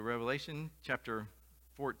Revelation chapter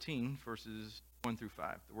 14, verses 1 through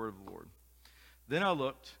 5, the word of the Lord. Then I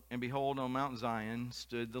looked, and behold, on Mount Zion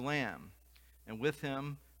stood the Lamb, and with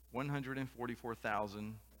him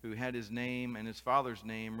 144,000, who had his name and his father's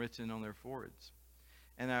name written on their foreheads.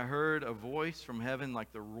 And I heard a voice from heaven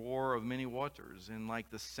like the roar of many waters, and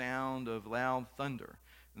like the sound of loud thunder.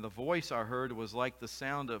 And the voice I heard was like the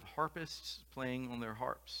sound of harpists playing on their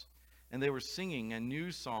harps. And they were singing a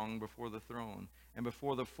new song before the throne, and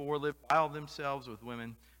before the four living defiled themselves with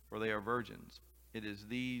women, for they are virgins. It is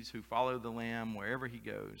these who follow the Lamb wherever he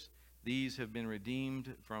goes. These have been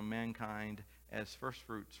redeemed from mankind as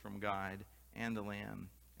firstfruits from God and the Lamb,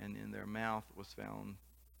 and in their mouth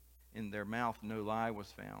no lie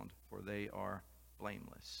was found, for they are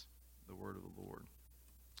blameless. The word of the Lord.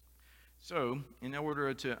 So, in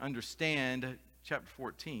order to understand chapter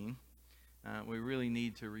 14, we really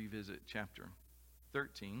need to revisit chapter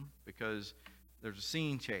 13, because there's a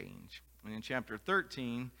scene change. And in chapter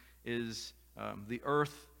 13 is the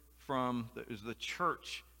earth is the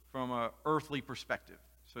church from an earthly perspective.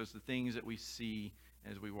 So it's the things that we see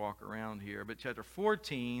as we walk around here. But chapter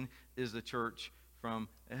 14 is the church from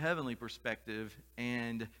a heavenly perspective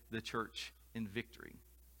and the church in victory.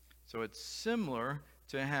 So it's similar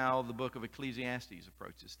to how the book of Ecclesiastes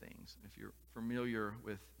approaches things, if you're familiar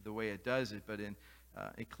with the way it does it. But in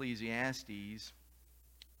Ecclesiastes,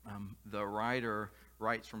 the writer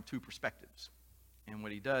writes from two perspectives. And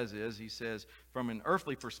what he does is he says, from an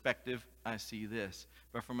earthly perspective, I see this.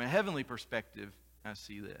 But from a heavenly perspective, I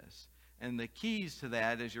see this. And the keys to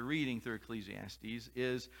that, as you're reading through Ecclesiastes,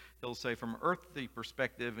 is he'll say from an earthly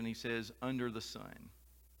perspective, and he says, under the sun.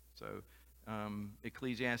 So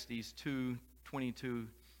Ecclesiastes 2:22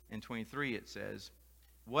 and 23, it says,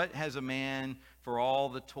 what has a man for all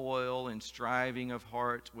the toil and striving of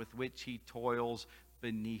heart with which he toils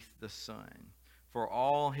beneath the sun? For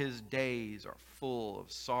all his days are full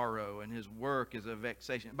of sorrow, and his work is a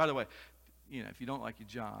vexation. By the way, if you don't like your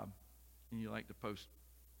job and you like to post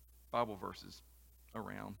Bible verses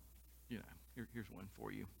around, here's one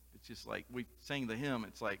for you. It's just like we sang the hymn.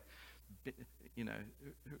 It's like,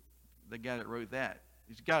 the guy that wrote that,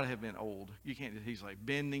 he's got to have been old. You can't. He's like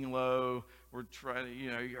bending low. We're trying to,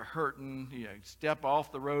 you're hurting. Step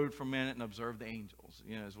off the road for a minute and observe the angels.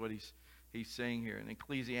 Is what he's saying here in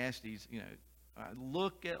Ecclesiastes.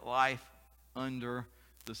 Look at life under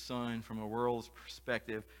the sun from a world's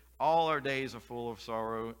perspective. All our days are full of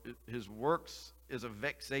sorrow. His works is a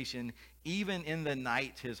vexation. Even in the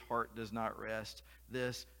night, his heart does not rest.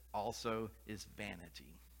 This also is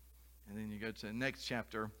vanity. And then you go to the next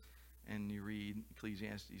chapter and you read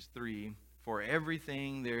Ecclesiastes 3. For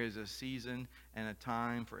everything there is a season and a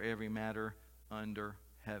time for every matter under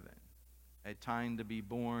heaven. A time to be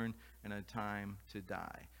born and a time to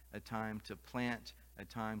die. A time to plant, a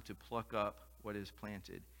time to pluck up what is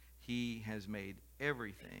planted. He has made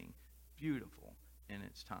everything beautiful in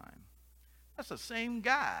its time. That's the same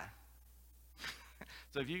guy.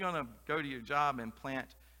 So if you're going to go to your job and plant,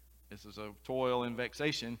 this is a toil and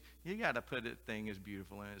vexation, you got to put it thing as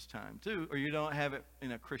beautiful in its time too, or you don't have it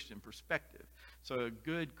in a Christian perspective. So a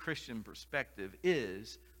good Christian perspective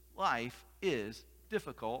is life is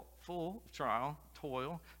difficult, full of trial,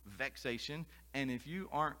 toil, vexation, and if you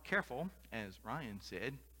aren't careful, as Ryan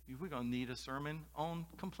said, we're going to need a sermon on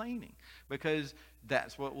complaining, because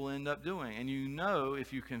that's what we'll end up doing. And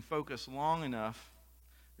if you can focus long enough,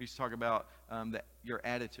 we used to talk about your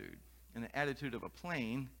attitude. And the attitude of a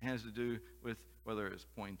plane has to do with whether it's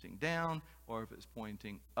pointing down or if it's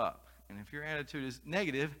pointing up. And if your attitude is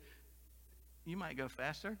negative, you might go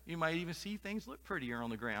faster. You might even see things look prettier on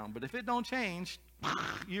the ground. But if it don't change,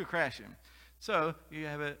 you're crashing. So you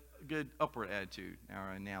have a good upward attitude. Now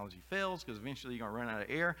our analogy fails because eventually you're going to run out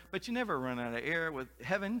of air. But you never run out of air with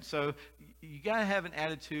heaven. So you got to have an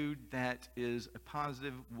attitude that is a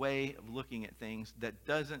positive way of looking at things, that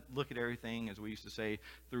doesn't look at everything, as we used to say,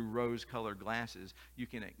 through rose-colored glasses. You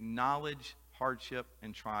can acknowledge hardship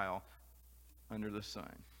and trial under the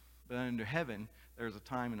sun. But under heaven, there's a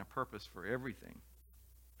time and a purpose for everything.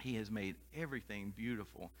 He has made everything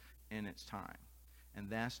beautiful in its time. And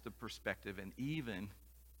that's the perspective. And even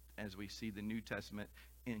as we see the New Testament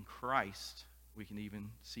in Christ, we can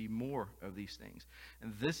even see more of these things.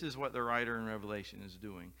 And this is what the writer in Revelation is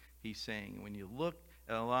doing. He's saying, when you look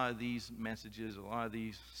at a lot of these messages, a lot of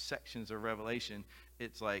these sections of Revelation,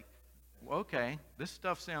 it's like, okay, this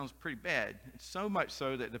stuff sounds pretty bad. It's so much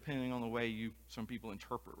so that depending on the way some people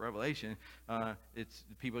interpret Revelation,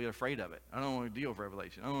 people get afraid of it. I don't want to deal with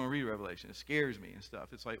Revelation. I don't want to read Revelation. It scares me and stuff.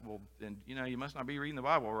 It's like, well, then, you must not be reading the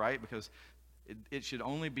Bible, right? Because, it, it, should only be scary to people who are outside of Christ. But under heaven, there's a time and a purpose for everything. He has made everything beautiful in its time. And that's the perspective. And even as we see the New Testament in Christ, we can even see more of these things. And this is what the writer in Revelation is doing. He's saying, when you look at a lot of these messages, a lot of these sections of Revelation, it's like, okay, this stuff sounds pretty bad. It's so much so that depending on the way some people interpret Revelation, people get afraid of it. I don't want to deal with Revelation. I don't want to read Revelation. It scares me and stuff. It's like, well, then, you must not be reading the Bible, right? Because it should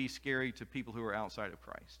only be scary to people who are outside of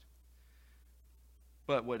Christ.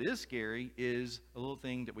 But what is scary is a little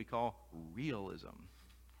thing that we call realism.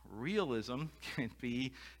 Realism can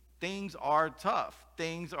be things are tough,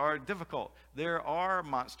 things are difficult. There are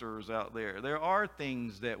monsters out there. There are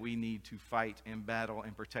things that we need to fight and battle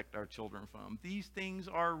and protect our children from. These things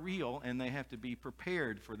are real, and they have to be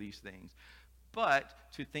prepared for these things. But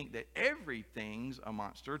to think that everything's a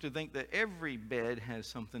monster, to think that every bed has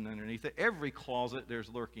something underneath it, every closet there's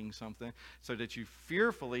lurking something, so that you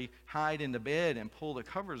fearfully hide in the bed and pull the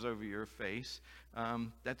covers over your face,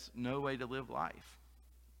 that's no way to live life.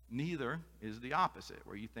 Neither is the opposite,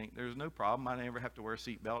 where you think there's no problem. I never have to wear a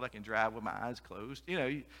seatbelt. I can drive with my eyes closed.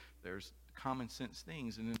 There's common sense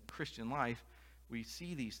things. And in Christian life, we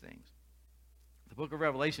see these things. The book of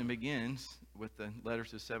Revelation begins with the letters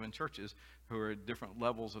to 7 churches who are at different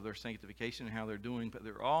levels of their sanctification and how they're doing, but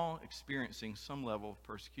they're all experiencing some level of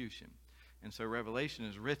persecution. And so Revelation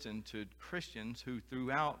is written to Christians who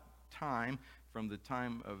throughout time, from the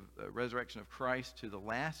time of the resurrection of Christ to the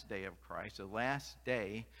last day of Christ, the last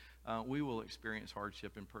day, we will experience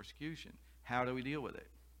hardship and persecution. How do we deal with it?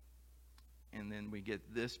 And then we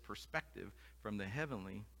get this perspective from the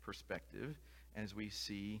heavenly perspective as we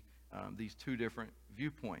see these two different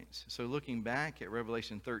viewpoints. So looking back at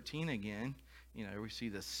Revelation 13 again, we see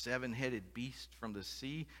the 7-headed beast from the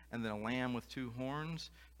sea, and then a lamb with 2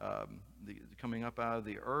 horns coming up out of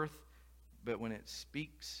the earth. But when it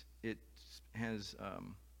speaks, it has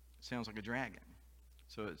sounds like a dragon.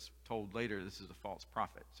 So it's told later this is a false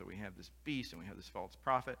prophet. So we have this beast and we have this false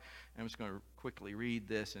prophet. And I'm just going to quickly read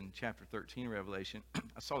this in chapter 13 of Revelation.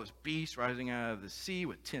 I saw this beast rising out of the sea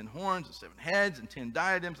with 10 horns and 7 heads and 10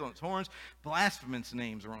 diadems on its horns. Blasphemous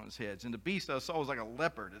names were on its heads. And the beast I saw was like a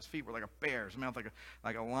leopard. Its feet were like a bear. His mouth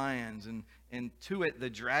like a lion's. And to it the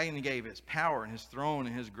dragon gave its power and his throne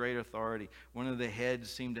and his great authority. One of the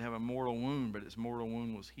heads seemed to have a mortal wound, but its mortal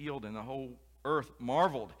wound was healed, and the whole earth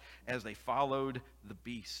marveled as they followed the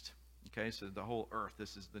beast. Okay, so the whole earth,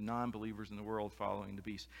 this is the non-believers in the world following the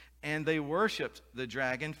beast. And they worshipped the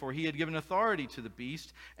dragon, for he had given authority to the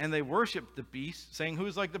beast. And they worshipped the beast, saying, "Who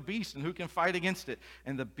is like the beast, and who can fight against it?"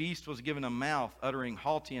 And the beast was given a mouth, uttering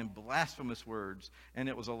haughty and blasphemous words. And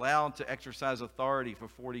it was allowed to exercise authority for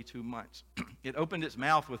 42 months. It opened its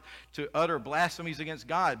mouth to utter blasphemies against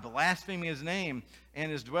God, blaspheming his name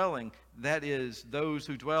and his dwelling, that is, those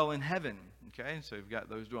who dwell in heaven. Okay, so you've got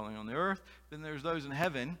those dwelling on the earth, then there's those in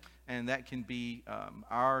heaven, and that can be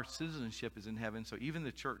our citizenship is in heaven. So even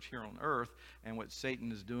the church here on earth and what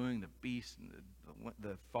Satan is doing, the beast and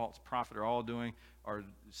the false prophet are all doing, are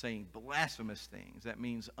saying blasphemous things. That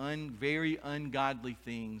means very ungodly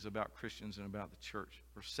things about Christians and about the church.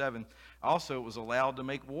 Verse 7, also it was allowed to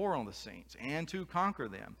make war on the saints and to conquer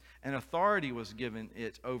them. And authority was given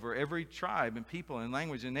it over every tribe and people and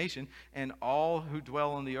language and nation, and all who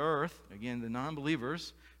dwell on the earth, again the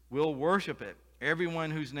non-believers, will worship it.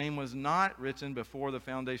 Everyone whose name was not written before the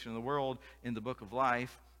foundation of the world in the book of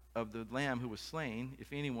life of the Lamb who was slain.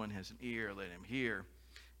 If anyone has an ear, let him hear.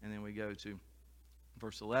 And then we go to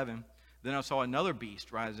verse 11. Then I saw another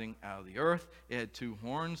beast rising out of the earth. It had 2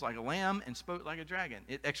 horns like a lamb and spoke like a dragon.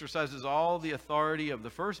 It exercises all the authority of the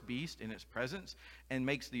first beast in its presence and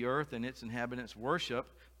makes the earth and its inhabitants worship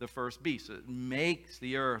the first beast. So it makes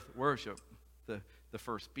the earth worship the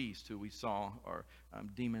first beast, who we saw are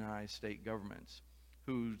demonized state governments,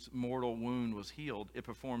 whose mortal wound was healed. It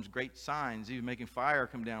performs great signs, even making fire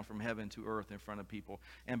come down from heaven to earth in front of people.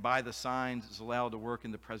 And by the signs, it's allowed to work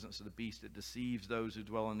in the presence of the beast. It deceives those who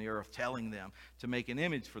dwell on the earth, telling them to make an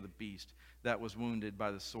image for the beast that was wounded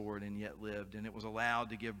by the sword and yet lived. And it was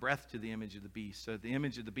allowed to give breath to the image of the beast, so that the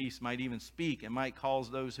image of the beast might even speak and might cause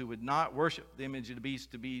those who would not worship the image of the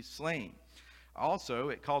beast to be slain. Also,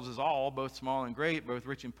 it causes all, both small and great, both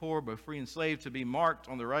rich and poor, both free and slave, to be marked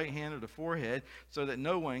on the right hand or the forehead, so that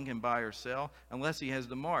no one can buy or sell unless he has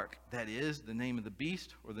the mark, that is, the name of the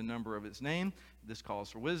beast or the number of its name. This calls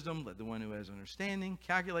for wisdom. Let the one who has understanding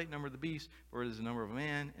calculate the number of the beast, for it is the number of a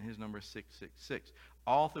man, and his number is 666.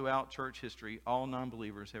 All throughout church history, all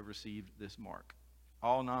non-believers have received this mark.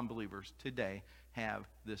 All non-believers today have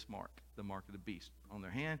this mark, the mark of the beast, on their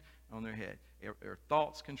hand, on their head. Their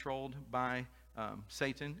thoughts controlled by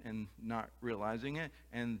Satan and not realizing it,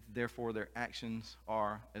 and therefore their actions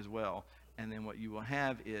are as well. And then what you will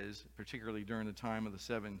have is, particularly during the time of the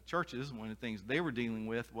 7 churches, one of the things they were dealing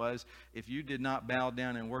with was, if you did not bow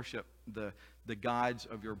down and worship the gods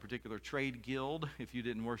of your particular trade guild, if you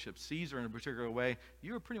didn't worship Caesar in a particular way,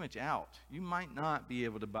 you were pretty much out. You might not be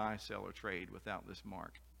able to buy, sell, or trade without this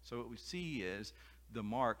mark. So what we see is the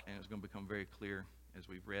mark, and it's going to become very clear as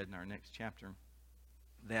we've read in our next chapter,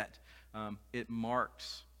 that it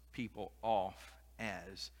marks people off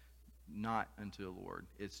as not unto the Lord.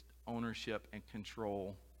 It's ownership and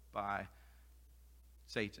control by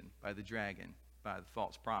Satan, by the dragon, by the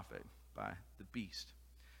false prophet, by the beast.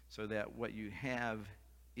 So that what you have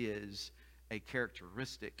is a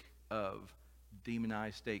characteristic of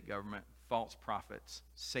demonized state government, false prophets,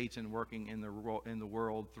 Satan working in the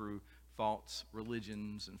world through false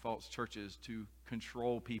religions and false churches to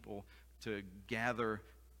control people, to gather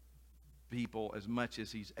people as much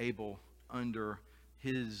as he's able under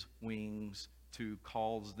his wings, to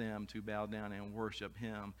cause them to bow down and worship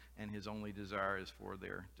him, and his only desire is for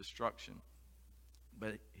their destruction.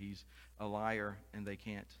 But he's a liar, and they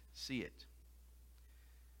can't see it.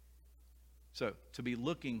 So, to be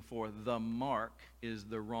looking for the mark is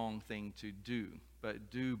the wrong thing to do. But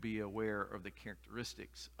do be aware of the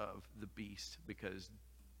characteristics of the beast, because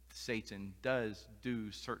Satan does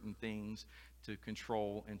do certain things to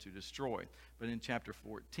control and to destroy. But in chapter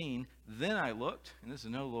 14, then I looked, and this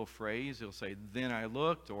is no little phrase. He'll say, then I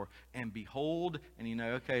looked, or, and behold, and you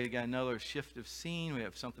know, okay, you got another shift of scene. We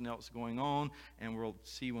have something else going on, and we'll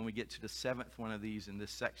see when we get to the seventh one of these in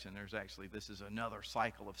this section. This is another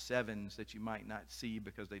cycle of sevens that you might not see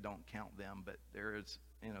because they don't count them, but there is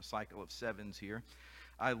a cycle of sevens here.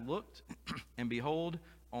 I looked, and behold,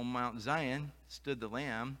 on Mount Zion stood the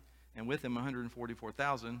Lamb, and with him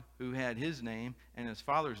 144,000 who had his name and his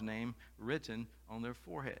father's name written on their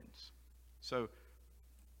foreheads. So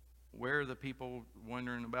where are the people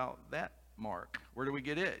wondering about that mark? Where do we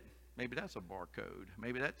get it? Maybe that's a barcode.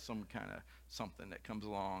 Maybe that's some kind of something that comes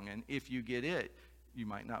along. And if you get it, you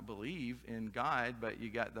might not believe in God, but you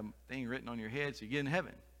got the thing written on your head, so you get in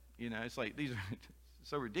heaven. It's like these are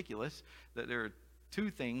so ridiculous that there are two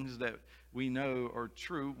things that we know are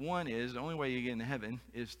true. One is the only way you get into heaven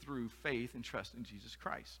is through faith and trust in Jesus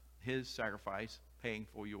Christ. His sacrifice paying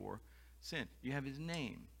for your sin. You have his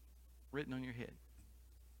name written on your head.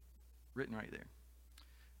 Written right there.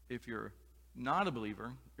 If you're not a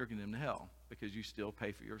believer, you're condemned to hell because you still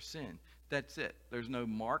pay for your sin. That's it. There's no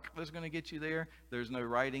mark that's going to get you there. There's no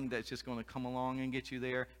writing that's just going to come along and get you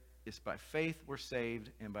there. It's by faith we're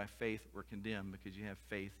saved, and by faith we're condemned because you have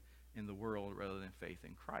faith in the world rather than faith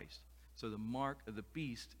in Christ. So the mark of the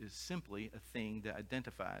beast is simply a thing that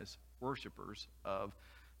identifies worshipers of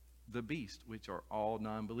the beast, which are all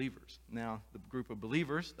non-believers. Now, the group of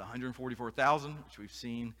believers, the 144,000, which we've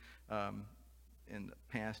seen in the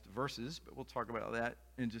past verses, but we'll talk about that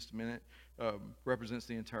in just a minute, represents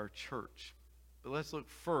the entire church. But let's look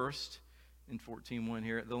first in 14:1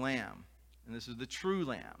 here at the Lamb. And this is the true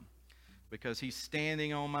Lamb, because he's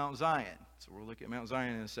standing on Mount Zion. So we'll look at Mount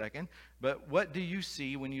Zion in a second. But what do you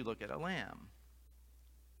see when you look at a lamb?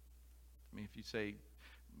 I mean, if you say,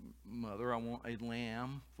 Mother, I want a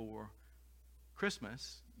lamb for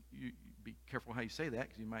Christmas, you be careful how you say that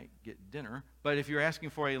because you might get dinner. But if you're asking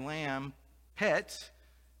for a lamb pet,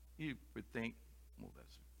 you would think, well,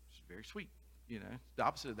 that's very sweet. It's the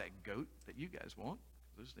opposite of that goat that you guys want.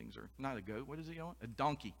 Those things are not a goat. What is he on? A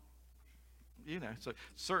donkey. So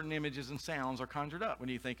certain images and sounds are conjured up when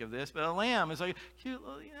you think of this. But a lamb is like cute,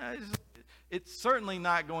 it's certainly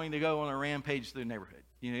not going to go on a rampage through the neighborhood.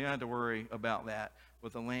 You don't have to worry about that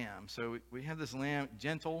with a lamb. So we have this lamb,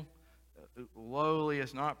 gentle, lowly,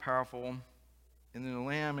 it's not powerful. And then the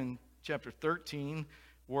lamb in chapter 13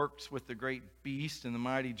 works with the great beast and the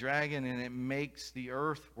mighty dragon, and it makes the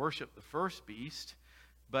earth worship the first beast.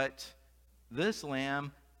 But this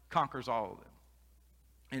lamb conquers all of them.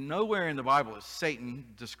 And nowhere in the Bible is Satan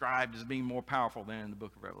described as being more powerful than in the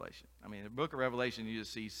book of Revelation. I mean, in the book of Revelation, you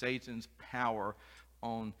just see Satan's power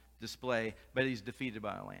on display, but he's defeated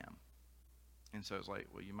by a lamb. And so it's like,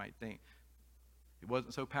 well, you might think it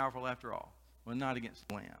wasn't so powerful after all. Well, not against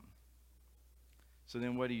the lamb. So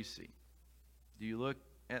then what do you see? Do you look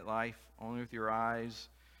at life only with your eyes,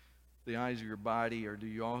 the eyes of your body, or do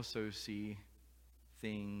you also see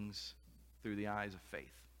things through the eyes of faith?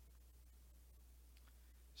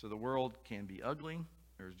 So the world can be ugly.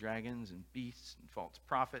 There's dragons and beasts and false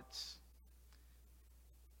prophets.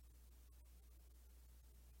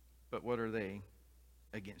 But what are they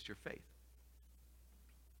against your faith?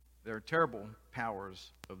 There are terrible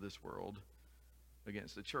powers of this world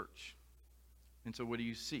against the church. And so what do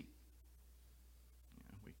you see?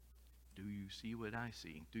 Do you see what I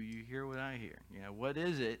see? Do you hear what I hear? What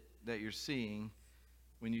is it that you're seeing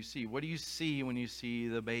when you see? What do you see when you see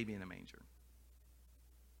the baby in the manger?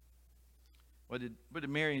 What did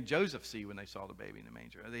Mary and Joseph see when they saw the baby in the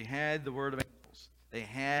manger? They had the word of angels. They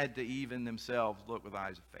had to even themselves look with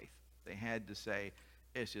eyes of faith. They had to say,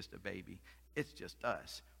 it's just a baby. It's just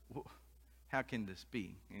us. how can this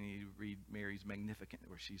be? And you read Mary's Magnificat,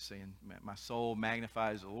 where she's saying, my soul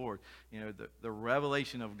magnifies the Lord. The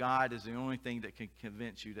revelation of God is the only thing that can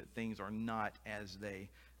convince you that things are not as they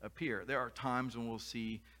appear. There are times when we'll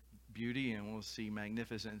see beauty and we'll see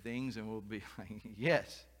magnificent things and we'll be like,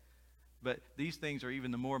 yes. But these things are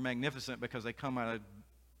even the more magnificent because they come out of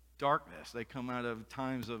darkness. They come out of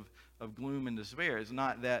times of gloom and despair. It's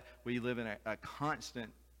not that we live in a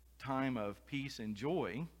constant time of peace and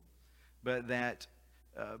joy, but that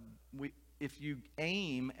if you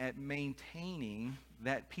aim at maintaining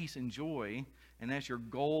that peace and joy, and that's your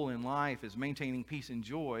goal in life is maintaining peace and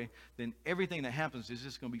joy, then everything that happens is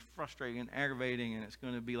just going to be frustrating and aggravating, and it's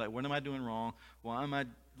going to be like, what am I doing wrong? Why am I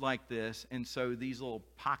like this? And so these little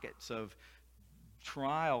pockets of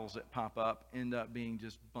trials that pop up end up being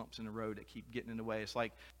just bumps in the road that keep getting in the way. It's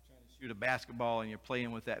like trying to shoot a basketball and you're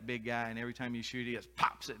playing with that big guy, and every time you shoot, he just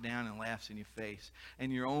pops it down and laughs in your face.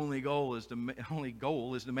 And your only goal is to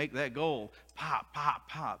make that goal pop, pop,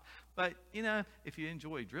 pop. But if you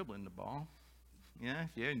enjoy dribbling the ball,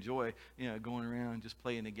 if you enjoy going around just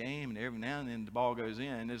playing the game, and every now and then the ball goes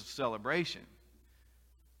in, there's a celebration.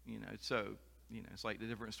 So it's like the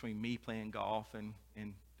difference between me playing golf and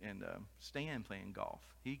Stan playing golf.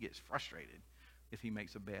 He gets frustrated if he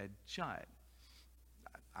makes a bad shot.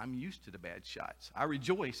 I'm used to the bad shots. I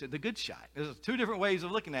rejoice at the good shot. There's two different ways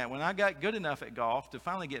of looking at it. When I got good enough at golf to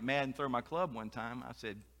finally get mad and throw my club one time, I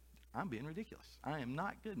said, I'm being ridiculous. I am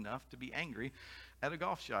not good enough to be angry at a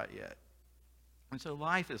golf shot yet. And so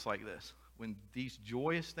life is like this. When these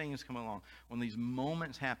joyous things come along, when these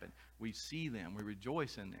moments happen, we see them, we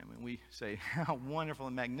rejoice in them, and we say, how wonderful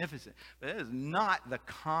and magnificent. But that is not the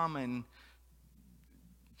common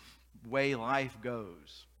way life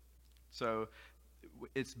goes. So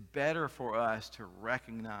it's better for us to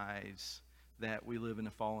recognize that we live in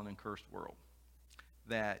a fallen and cursed world,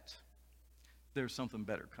 that there's something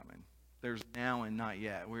better coming. There's now and not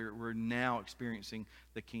yet. We're now experiencing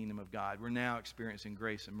the kingdom of God. We're now experiencing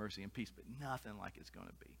grace and mercy and peace, but nothing like it's going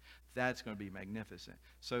to be. That's going to be magnificent.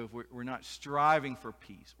 So if we're not striving for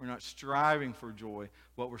peace, we're not striving for joy,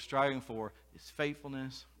 what we're striving for is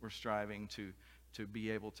faithfulness. We're striving to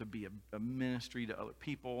be able to be a ministry to other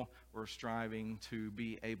people. We're striving to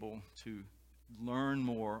be able to learn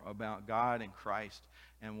more about God and Christ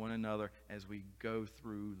and one another as we go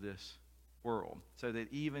through this world, so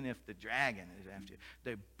that even if the dragon is after you,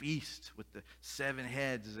 the beast with the 7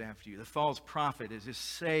 heads is after you, the false prophet is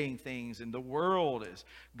just saying things, and the world is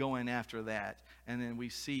going after that, and then we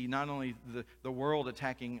see not only the world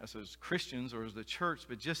attacking us as Christians or as the church,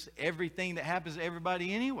 but just everything that happens to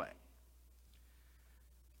everybody anyway.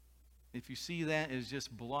 If you see that as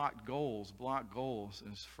just blocked goals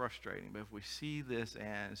is frustrating. But if we see this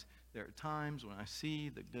as there are times when I see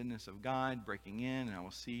the goodness of God breaking in, and I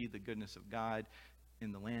will see the goodness of God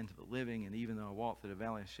in the land of the living, and even though I walk through the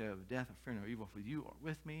valley of the shadow of death, I fear no evil, for you are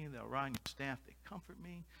with me. They'll rod and your staff, they comfort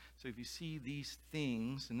me. So if you see these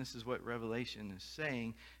things, and this is what Revelation is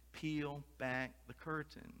saying, peel back the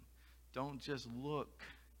curtain. Don't just look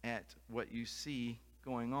at what you see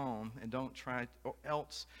going on, and don't try, or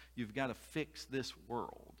else you've got to fix this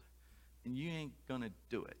world, and you ain't going to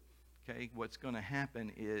do it. Okay, what's going to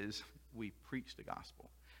happen is we preach the gospel,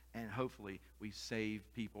 and hopefully we save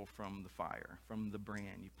people from the fire, from the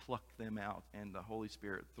brand. You pluck them out, and the Holy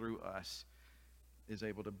Spirit through us is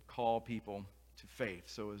able to call people to faith.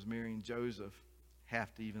 So as Mary and Joseph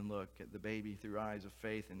have to even look at the baby through eyes of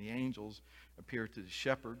faith, and the angels appear to the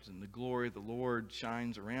shepherds, and the glory of the Lord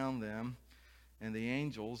shines around them, and the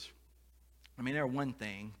angels, they're one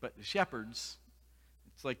thing, but the shepherds,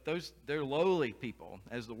 it's like they're lowly people,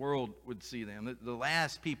 as the world would see them. The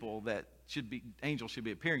last people that angels should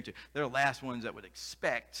be appearing to. They're the last ones that would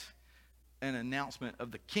expect an announcement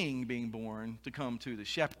of the king being born to come to the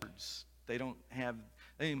shepherds. They don't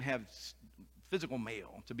even have physical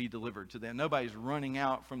mail to be delivered to them. Nobody's running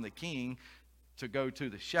out from the king to go to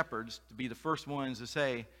the shepherds to be the first ones to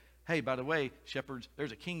say, hey, by the way, shepherds,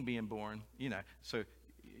 there's a king being born. So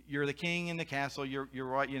you're the king in the castle. You're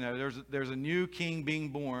right. There's a new king being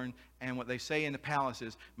born, and what they say in the palace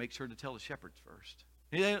is, make sure to tell the shepherds first.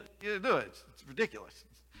 You do it. It's ridiculous.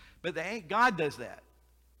 But God does that.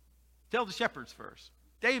 Tell the shepherds first.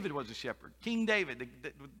 David was a shepherd. King David,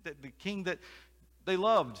 the king that they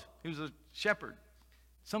loved, he was a shepherd.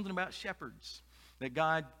 Something about shepherds that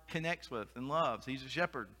God connects with and loves. He's a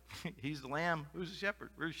shepherd. He's the lamb who's a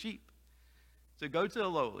shepherd. We're sheep. So go to the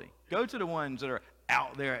lowly. Go to the ones that are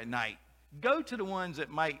out there at night. Go to the ones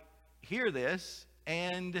that might hear this,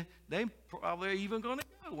 and they probably are even going to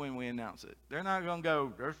go. know when we announce it. They're not going to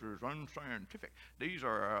go, this is unscientific. These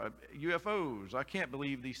are UFOs. I can't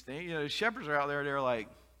believe these things. You know, shepherds are out there. They're like,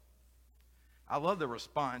 I love the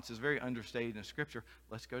response. It's very understated in Scripture.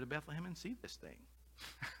 Let's go to Bethlehem and see this thing.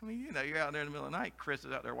 I mean, you know, you're out there in the middle of the night. Chris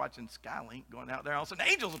is out there watching Skylink, going out there. All of a sudden,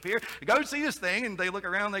 angels appear. Go see this thing. And they look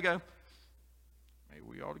around and they go, maybe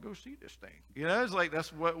we ought to go see this thing. You know, it's like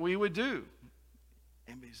that's what we would do.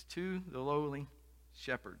 And it's to the lowly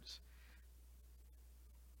shepherds.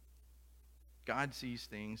 God sees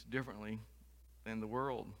things differently than the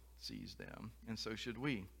world sees them, and so should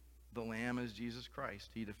we. The Lamb is Jesus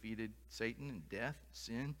Christ. He defeated Satan and death,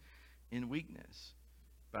 sin, in weakness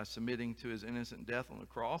by submitting to his innocent death on the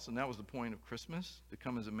cross, and that was the point of Christmas, to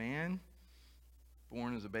come as a man,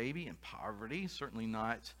 born as a baby in poverty, certainly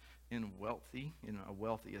not in a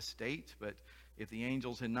wealthy estate, but if the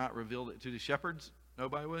angels had not revealed it to the shepherds,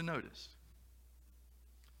 nobody would have noticed.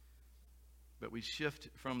 But we shift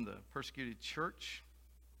from the persecuted church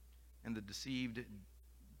and the deceived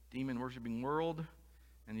demon-worshiping world,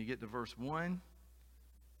 and you get to verse 1,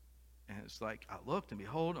 and it's like, I looked, and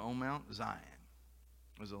behold, on Mount Zion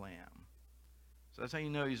was a lamb. So that's how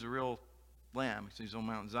you know he's a real lamb, because he's on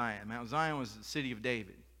Mount Zion. Mount Zion was the city of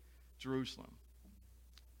David, Jerusalem.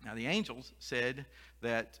 Now the angels said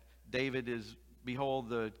that behold,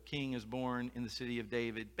 the king is born in the city of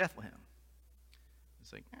David, Bethlehem.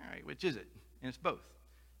 It's like, all right, which is it? And it's both.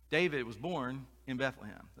 David was born in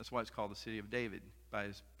Bethlehem. That's why it's called the city of David, by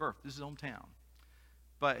his birth. This is his hometown.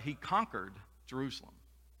 But he conquered Jerusalem,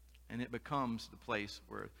 and it becomes the place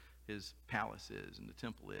where his palace is and the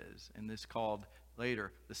temple is. And this is called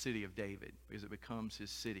later the city of David, because it becomes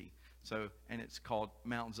his city. And it's called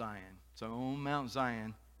Mount Zion. So on Mount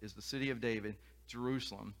Zion is the city of David,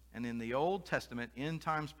 Jerusalem. And in the Old Testament, end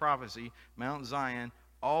times prophecy, Mount Zion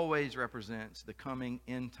always represents the coming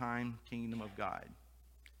end time kingdom of God.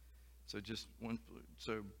 So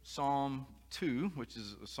Psalm 2, which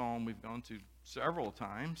is a psalm we've gone to several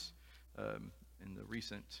times in the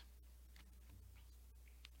recent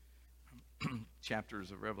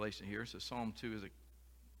chapters of Revelation here. So Psalm 2 is a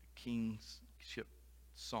kingship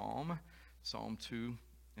psalm. Psalm 2,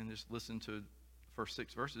 and just listen to the first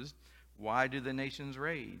 6 verses. Why do the nations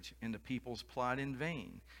rage and the peoples plot in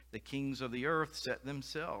vain? The kings of the earth set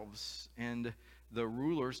themselves, and the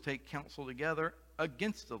rulers take counsel together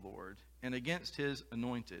against the Lord and against his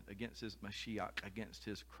anointed, against his Mashiach, against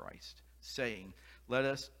his Christ, saying, let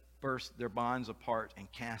us burst their bonds apart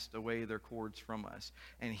and cast away their cords from us.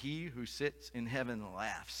 And he who sits in heaven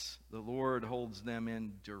laughs. The Lord holds them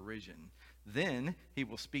in derision. Then he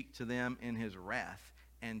will speak to them in his wrath,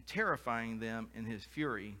 and terrifying them in his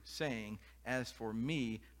fury, saying, as for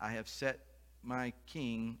me, I have set my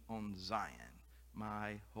king on Zion,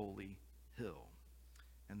 my holy hill.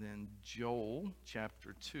 And then Joel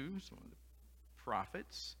chapter 2, some of the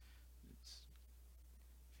prophets.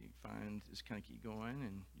 If you find, just kind of keep going,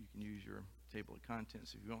 and you can use your table of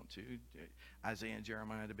contents if you want to. Isaiah and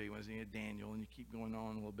Jeremiah, the big ones, and you have Daniel, and you keep going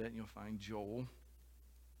on a little bit, and you'll find Joel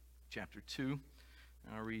chapter 2.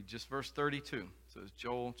 And I'll read just verse 32. So it's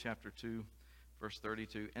Joel chapter 2, verse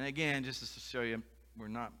 32. And again, just to show you, we're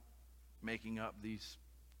not making up these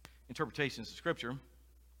interpretations of Scripture.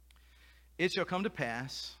 It shall come to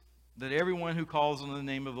pass that everyone who calls on the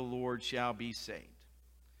name of the Lord shall be saved.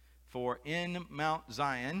 For in Mount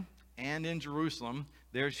Zion and in Jerusalem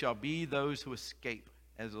there shall be those who escape,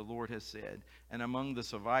 as the Lord has said, and among the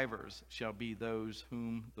survivors shall be those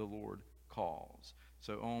whom the Lord calls.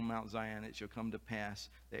 So on Mount Zion it shall come to pass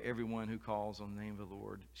that everyone who calls on the name of the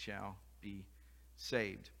Lord shall be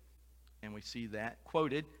saved. And we see that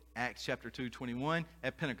quoted, Acts chapter 2:21,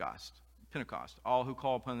 at Pentecost. All who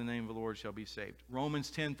call upon the name of the Lord shall be saved. Romans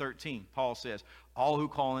 10:13, Paul says, all who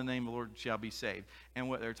call on the name of the Lord shall be saved. And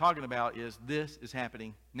what they're talking about is this is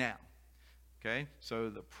happening now. Okay? So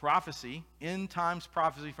the prophecy, end times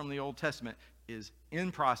prophecy from the Old Testament, is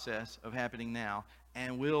in process of happening now,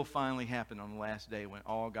 and will finally happen on the last day when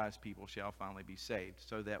all God's people shall finally be saved.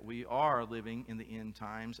 So that we are living in the end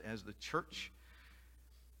times as the church.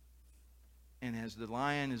 And as the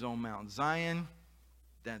lion is on Mount Zion,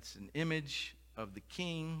 that's an image of the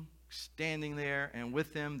king standing there, and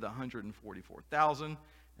with him the 144,000,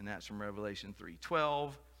 and that's from Revelation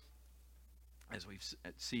 3:12. As we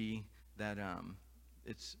see that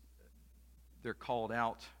they're called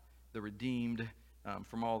out, the redeemed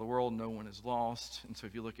from all the world. No one is lost. And so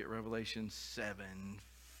if you look at Revelation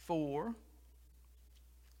 7:4,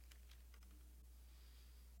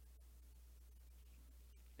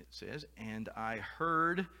 it says, and I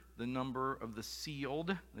heard the number of the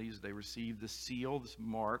sealed. They received the seal, this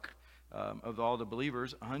mark, of all the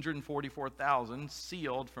believers, 144,000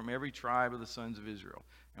 sealed from every tribe of the sons of Israel.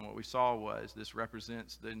 And what we saw was this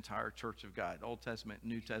represents the entire church of God, Old Testament,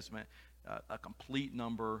 New Testament, a complete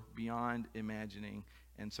number beyond imagining.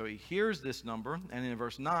 And so he hears this number, and in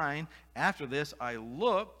verse 9, after this I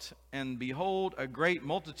looked, and behold, a great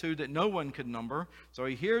multitude that no one could number. So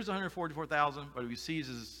he hears 144,000, but he sees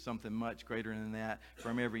is something much greater than that,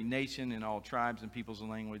 from every nation and all tribes and peoples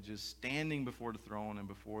and languages, standing before the throne and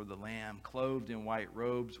before the Lamb, clothed in white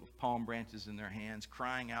robes with palm branches in their hands,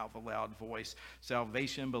 crying out with a loud voice,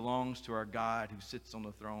 salvation belongs to our God who sits on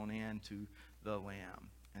the throne and to the Lamb.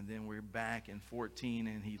 And then we're back in 14,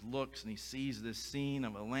 and he looks and he sees this scene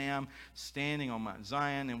of a lamb standing on Mount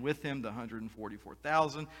Zion, and with him the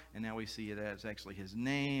 144,000. And now we see it as actually his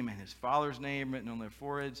name and his father's name written on their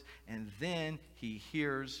foreheads. And then he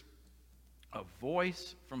hears a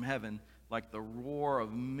voice from heaven like the roar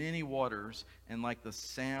of many waters and like the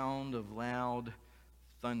sound of loud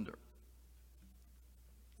thunder.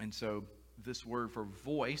 And so this word for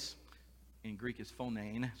voice in Greek is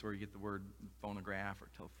phonein. That's where you get the word phonograph or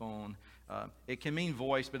telephone. It can mean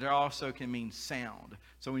voice, but it also can mean sound.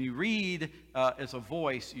 So when you read as a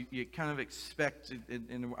voice, you kind of expect,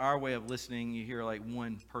 in our way of listening, you hear like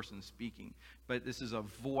one person speaking. But this is a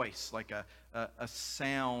voice, like a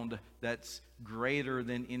sound that's greater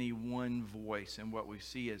than any one voice. And what we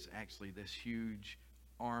see is actually this huge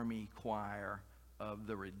army choir of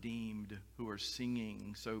the redeemed who are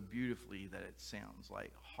singing so beautifully that it sounds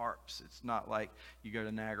like harps. It's not like you go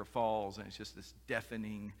to Niagara Falls and it's just this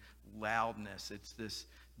deafening loudness. It's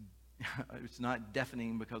not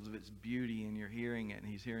deafening because of its beauty and you're hearing it and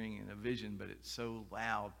he's hearing it in a vision, but it's so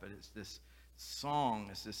loud. But it's this song,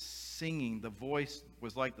 it's this singing. The voice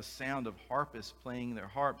was like the sound of harpists playing their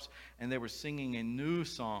harps, and they were singing a new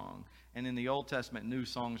song. And in the Old Testament, new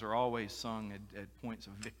songs are always sung at points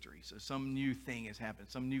of victory. So some new thing has happened.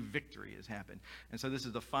 Some new victory has happened. And so this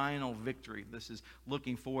is the final victory. This is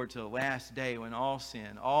looking forward to the last day when all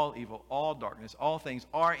sin, all evil, all darkness, all things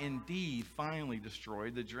are indeed finally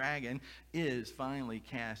destroyed. The dragon is finally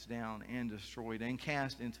cast down and destroyed and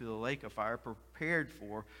cast into the lake of fire prepared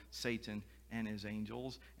for Satan and his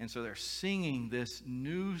angels. And so they're singing this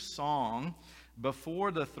new song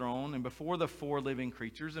before the throne and before the four living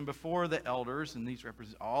creatures and before the elders, and these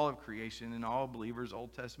represent all of creation and all believers,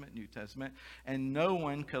 Old Testament, New Testament, and no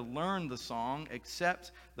one could learn the song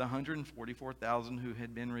except the 144,000 who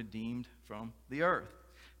had been redeemed from the earth.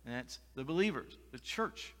 And that's the believers, the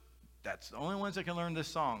church. That's the only ones that can learn this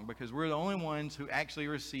song, because we're the only ones who actually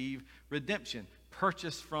receive redemption,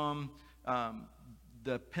 purchased from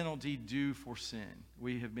the penalty due for sin.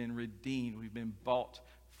 We have been redeemed. We've been bought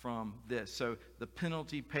from this. So the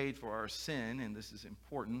penalty paid for our sin, and this is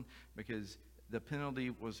important because the penalty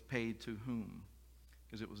was paid to whom?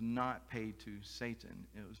 Because it was not paid to Satan.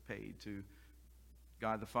 It was paid to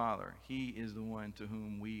God the Father. He is the one to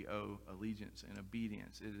whom we owe allegiance and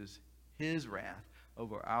obedience. It is his wrath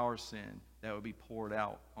over our sin that will be poured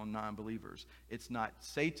out on non-believers. It's not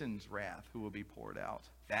Satan's wrath who will be poured out.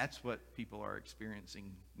 That's what people are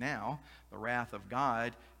experiencing now, the wrath of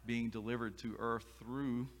God being delivered to earth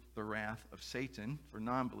through the wrath of Satan for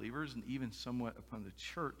non-believers and even somewhat upon the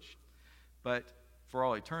church. But for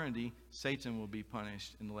all eternity, Satan will be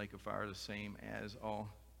punished in the lake of fire the same as all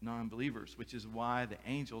non-believers, which is why the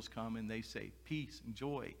angels come and they say peace and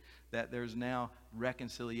joy, that there's now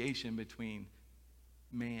reconciliation between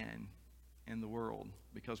man and the world,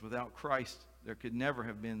 because without Christ there could never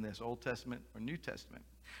have been this Old Testament or New Testament.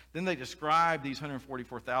 Then they describe these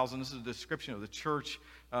 144,000. This is a description of the church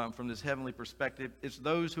from this heavenly perspective. It's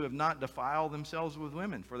those who have not defiled themselves with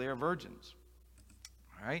women, for they are virgins.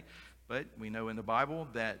 All right? But we know in the Bible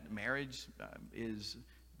that marriage is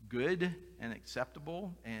good and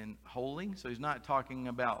acceptable and holy. So he's not talking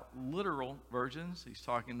about literal virgins. He's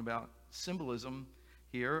talking about symbolism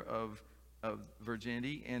here of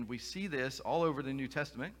virginity. And we see this all over the New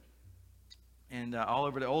Testament and all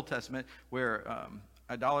over the Old Testament, where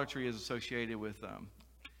idolatry is associated with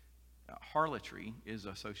harlotry is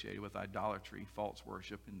associated with idolatry, false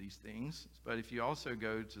worship, and these things. But if you also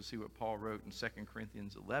go to see what Paul wrote in 2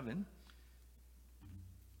 Corinthians 11,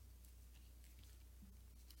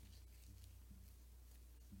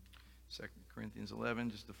 Corinthians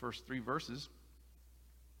 11, just the first 3 verses.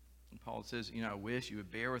 And Paul says, I wish you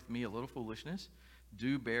would bear with me a little foolishness.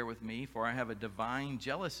 Do bear with me, for I have a divine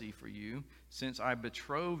jealousy for you, since I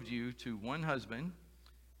betrothed you to one husband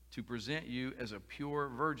to present you as a pure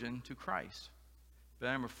virgin to Christ. But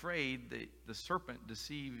I'm afraid that the serpent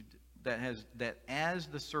deceived, that as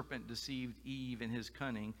the serpent deceived Eve in his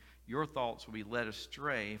cunning, your thoughts will be led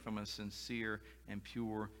astray from a sincere and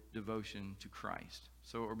pure devotion to Christ.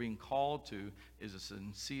 So what we're being called to is a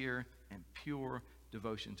sincere and pure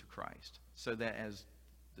devotion to Christ. So that as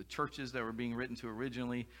the churches that were being written to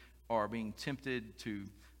originally are being tempted to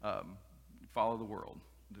follow the world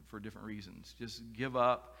for different reasons. Just give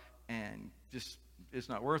up and just, it's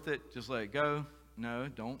not worth it. Just let it go. No,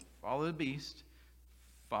 don't follow the beast.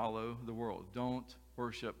 Follow the world. Don't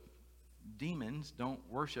worship demons. Don't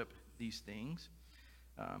worship these things.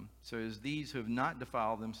 So it is these who have not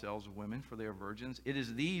defiled themselves with women, for they are virgins. It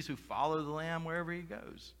is these who follow the Lamb wherever he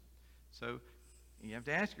goes. So you have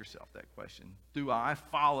to ask yourself that question. Do I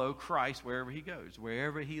follow Christ wherever he goes?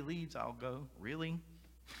 Wherever he leads, I'll go. Really?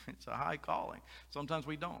 It's a high calling. Sometimes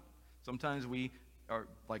we don't. Sometimes we are,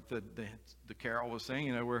 like the Carol was saying,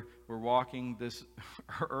 you know, we're walking this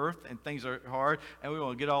earth and things are hard and we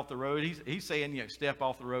want to get off the road. He's saying, you know, step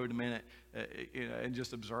off the road a minute, you know, and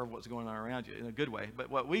just observe what's going on around you in a good way. But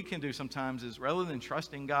what we can do sometimes is, rather than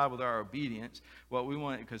trusting God with our obedience, what we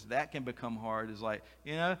want, because that can become hard, is like,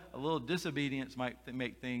 you know, a little disobedience might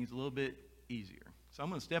make things a little bit easier. So I'm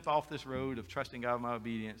going to step off this road of trusting God with my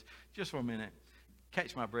obedience just for a minute,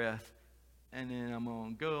 catch my breath, and then I'm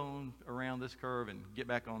going to go on around this curve and get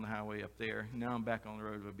back on the highway up there. Now I'm back on the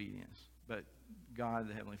road of obedience. But God,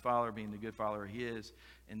 the Heavenly Father, being the good Father He is,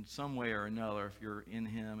 in some way or another, if you're in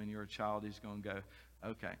Him and you're a child, He's going to go,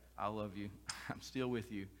 okay, I love you. I'm still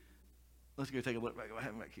with you. Let's go take a look back at what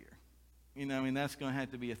happened back here. You know, I mean, that's going to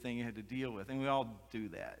have to be a thing you have to deal with. And we all do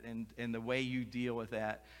that. And the way you deal with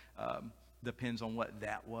that depends on what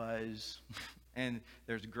that was. And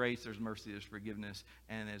there's grace, there's mercy, there's forgiveness,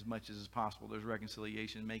 and as much as is possible, there's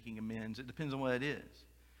reconciliation, making amends. It depends on what it is.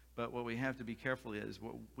 But what we have to be careful is,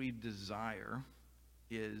 what we desire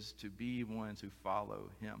is to be ones who follow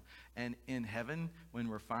Him. And in heaven, when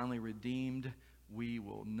we're finally redeemed, we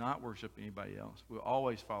will not worship anybody else. We'll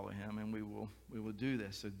always follow Him, and we will do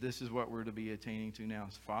this. So this is what we're to be attaining to now,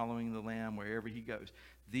 is following the Lamb wherever He goes.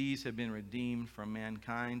 These have been redeemed from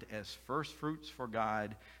mankind as first fruits for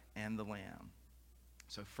God and the Lamb.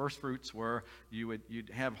 So first fruits were,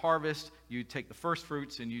 you'd have harvest, you'd take the first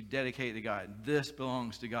fruits and you dedicate it to God. This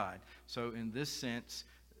belongs to God. So in this sense,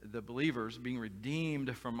 the believers being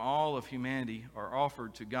redeemed from all of humanity are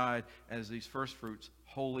offered to God as these first fruits,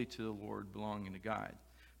 holy to the Lord, belonging to God.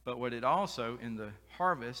 But what it also, in the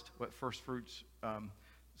harvest, what first fruits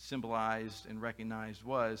symbolized and recognized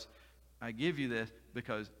was, I give you this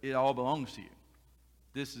because it all belongs to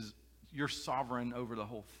you. You're sovereign over the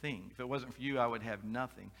whole thing. If it wasn't for you, I would have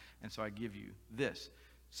nothing. And so I give you this.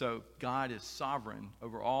 So God is sovereign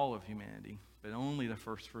over all of humanity, but only the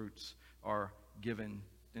first fruits are given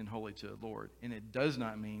and holy to the Lord. And it does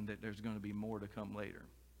not mean that there's going to be more to come later.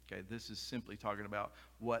 Okay, this is simply talking about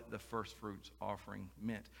what the first fruits offering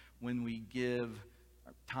meant. When we give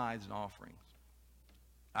tithes and offerings,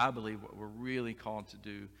 I believe what we're really called to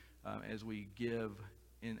do as we give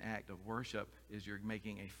in act of worship is you're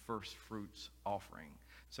making a first fruits offering,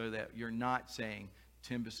 so that you're not saying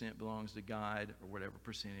 10% belongs to God or whatever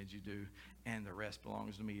percentage you do and the rest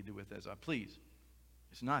belongs to me to do with as I please.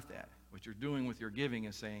 It's not that. What you're doing with your giving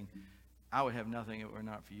is saying, I would have nothing if it were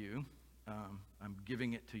not for you. I'm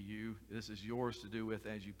giving it to you. This is yours to do with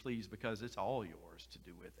as you please, because it's all yours to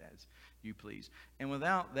do with as you please. And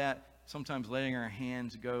without that, sometimes letting our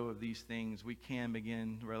hands go of these things, we can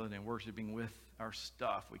begin, rather than worshiping with our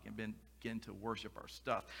stuff, we can begin to worship our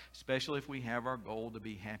stuff, especially if we have our goal to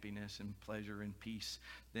be happiness and pleasure and peace.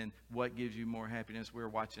 Then what gives you more happiness? We were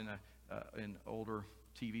watching an older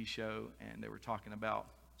TV show, and they were talking about,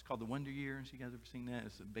 it's called The Wonder Years. You guys ever seen that?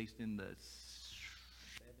 It's based in the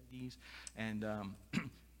 70s. And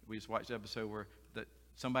we just watched the episode where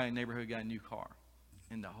somebody in the neighborhood got a new car,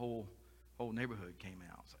 and the whole neighborhood came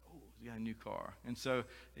out. It's like, oh, he got a new car. And so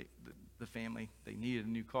the family, they needed a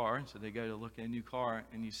new car, and so they go to look at a new car,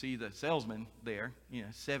 and you see the salesman there,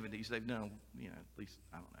 70s. They've done, at least,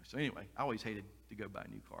 I don't know. So anyway, I always hated to go buy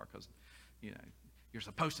a new car because, you're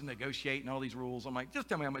supposed to negotiate and all these rules. I'm like, just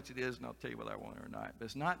tell me how much it is, and I'll tell you whether I want it or not. But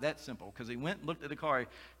it's not that simple, because he went and looked at the car.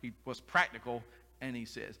 He was practical, and he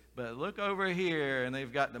says, but look over here, and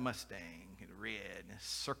they've got the Mustang in red and it's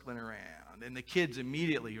circling around. And the kids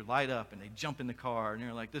immediately light up, and they jump in the car, and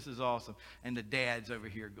they're like, this is awesome. And the dad's over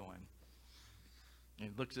here going, and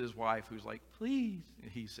he looks at his wife, who's like, please. And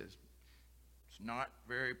he says, it's not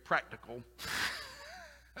very practical.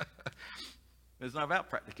 It's not about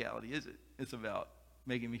practicality, is it? It's about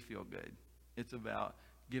making me feel good. It's about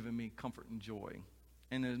giving me comfort and joy.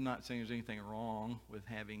 And there's not saying there's anything wrong with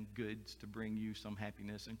having goods to bring you some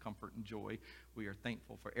happiness and comfort and joy. We are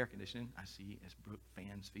thankful for air conditioning. I see as Brooke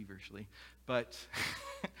fans feverishly. But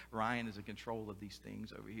Ryan is in control of these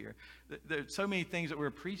things over here. There's so many things that we're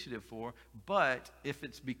appreciative for. But if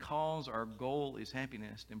it's because our goal is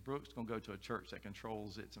happiness, then Brooke's going to go to a church that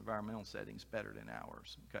controls its environmental settings better than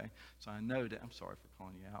ours. Okay? So I know that. I'm sorry for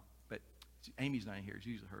calling you out. But Amy's not here. It's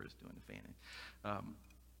usually her that's doing the fanning.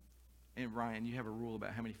 And Ryan, you have a rule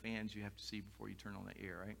about how many fans you have to see before you turn on the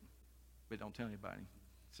air, right? But don't tell anybody.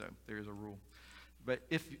 So there is a rule. But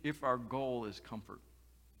if our goal is comfort,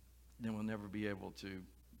 then we'll never be able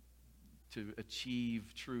to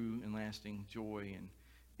achieve true and lasting joy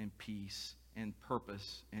and peace and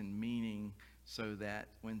purpose and meaning, so that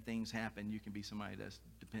when things happen, you can be somebody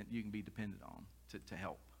you can be dependent on to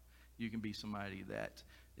help. You can be somebody that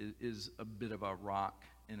is a bit of a rock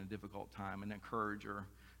in a difficult time, an encourager.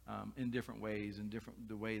 In different ways, and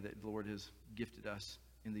the way that the Lord has gifted us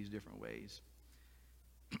in these different ways.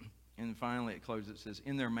 And finally, it closes. It says,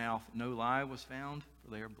 "In their mouth no lie was found,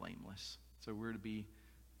 for they are blameless." So we're to be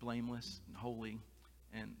blameless and holy,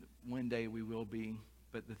 and one day we will be.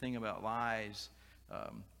 But the thing about lies,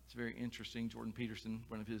 it's very interesting. Jordan Peterson,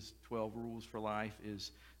 one of his 12 rules for life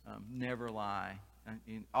is never lie.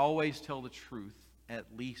 And always tell the truth.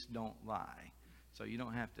 At least don't lie. So you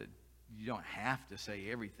don't have to say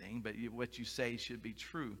everything, but what you say should be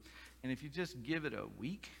true. And if you just give it a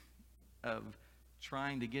week of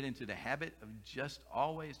trying to get into the habit of just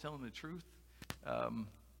always telling the truth,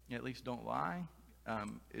 at least don't lie,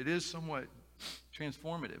 it is somewhat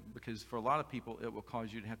transformative, because for a lot of people it will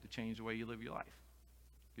cause you to have to change the way you live your life,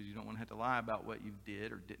 because you don't want to have to lie about what you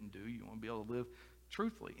did or didn't do. You want to be able to live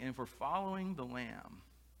truthfully. And if we're following the Lamb,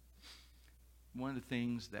 one of the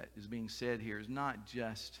things that is being said here is not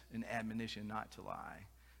just an admonition not to lie,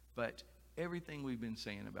 but everything we've been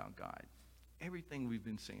saying about God, everything we've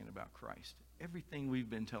been saying about Christ, everything we've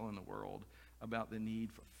been telling the world about the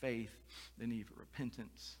need for faith, the need for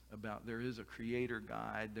repentance, about there is a creator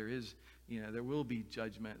God, there will be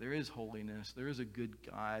judgment, there is holiness, there is a good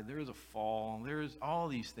God, there is a fall, there is all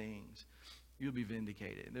these things. You'll be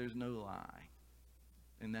vindicated. There's no lie.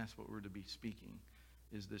 And that's what we're to be speaking,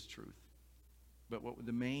 is this truth. But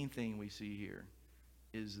the main thing we see here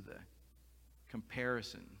is the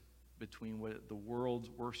comparison between what the world's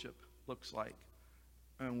worship looks like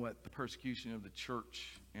and what the persecution of the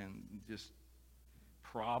church and just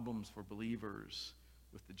problems for believers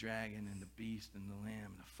with the dragon and the beast and the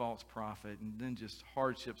lamb and the false prophet, and then just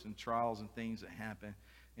hardships and trials and things that happen.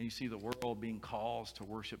 And you see the world being caused to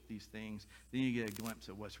worship these things. Then you get a glimpse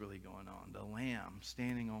of what's really going on. The Lamb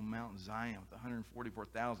standing on Mount Zion with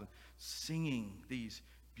 144,000 singing these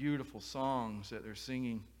beautiful songs that they're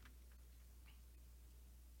singing.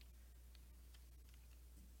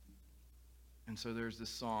 And so there's this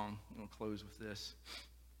song. I'm going to close with this,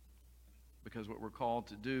 because what we're called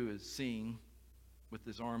to do is sing with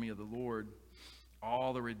this army of the Lord,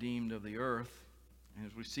 all the redeemed of the earth. And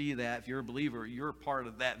as we see that, if you're a believer, you're a part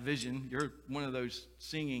of that vision. You're one of those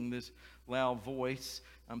singing this loud voice.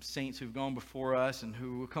 Saints who've gone before us and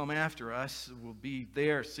who will come after us will be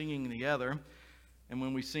there singing together. And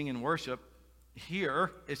when we sing in worship,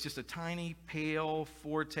 here it's just a tiny, pale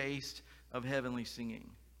foretaste of heavenly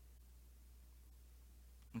singing.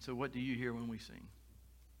 And so what do you hear when we sing?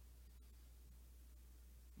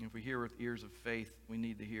 If we hear with ears of faith, we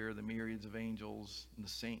need to hear the myriads of angels and the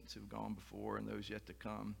saints who've gone before and those yet to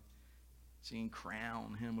come, singing,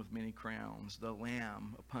 "Crown him with many crowns, the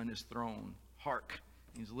Lamb upon his throne. Hark,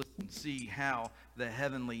 listen, see how the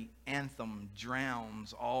heavenly anthem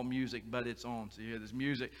drowns all music but its own." So you hear this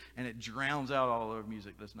music, and it drowns out all other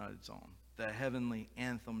music that's not its own. The heavenly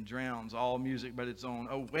anthem drowns all music but its own.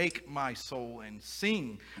 "Awake, my soul, and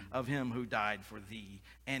sing of him who died for thee,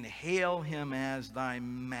 and hail him as thy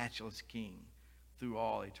matchless King through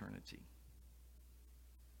all eternity."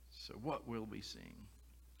 So what will we sing?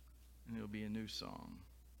 And it'll be a new song.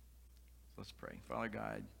 So let's pray. Father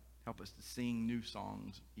God, help us to sing new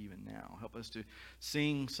songs even now. Help us to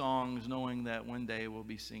sing songs knowing that one day we'll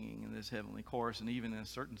be singing in this heavenly chorus. And even in a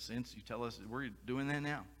certain sense, you tell us that we're doing that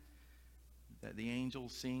now. That the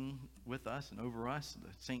angels sing with us and over us,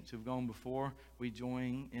 the saints who've gone before, we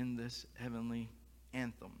join in this heavenly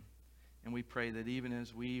anthem. And we pray that even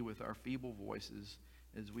as we, with our feeble voices,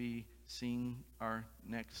 as we sing our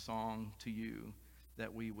next song to you,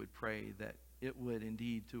 that we would pray that it would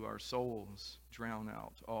indeed to our souls drown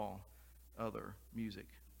out all other music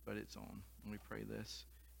but its own. And we pray this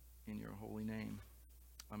in your holy name.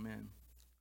 Amen.